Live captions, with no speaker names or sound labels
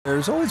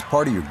There's always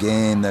part of your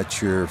game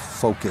that you're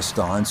focused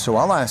on, so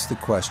I'll ask the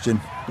question,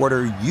 what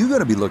are you going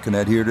to be looking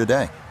at here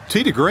today?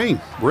 Tee to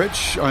green,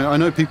 Rich. I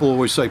know people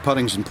always say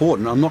putting's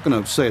important. I'm not going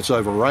to say it's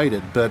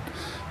overrated, but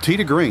tee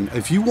to green,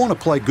 if you want to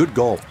play good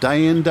golf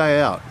day in,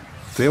 day out,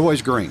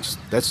 fairways greens,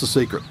 that's the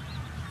secret.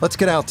 Let's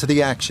get out to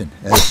the action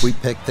as we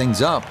pick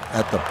things up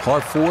at the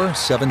par 4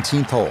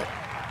 17th hole.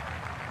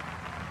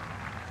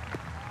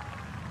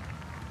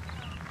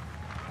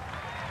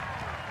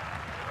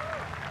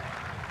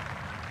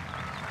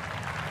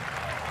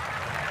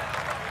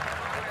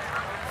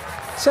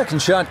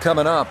 Second shot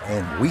coming up,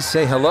 and we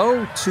say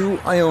hello to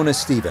Iona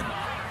Stephen.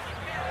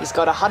 He's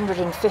got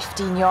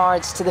 115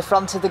 yards to the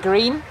front of the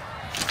green.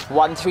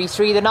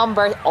 133 the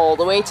number, all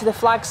the way to the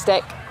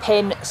flagstick.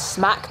 Pin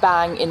smack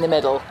bang in the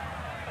middle.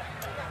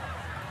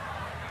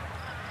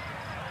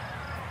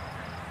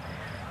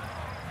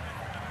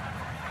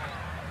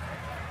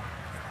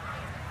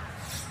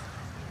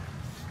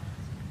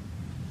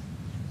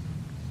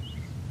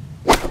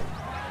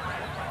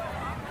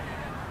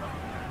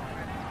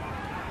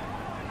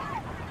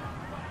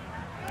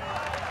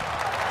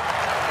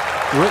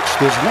 Rich,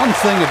 there's one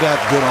thing about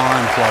good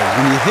iron play.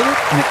 When you hit it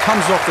and it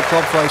comes off the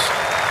club face,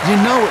 you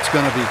know it's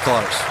going to be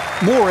close.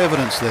 More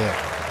evidence there.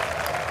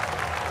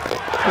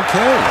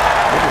 Okay,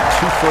 little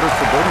 2-footer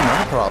for birdie,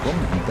 not a problem.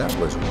 And that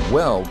was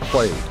well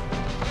played.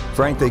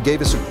 Frank, they gave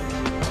us a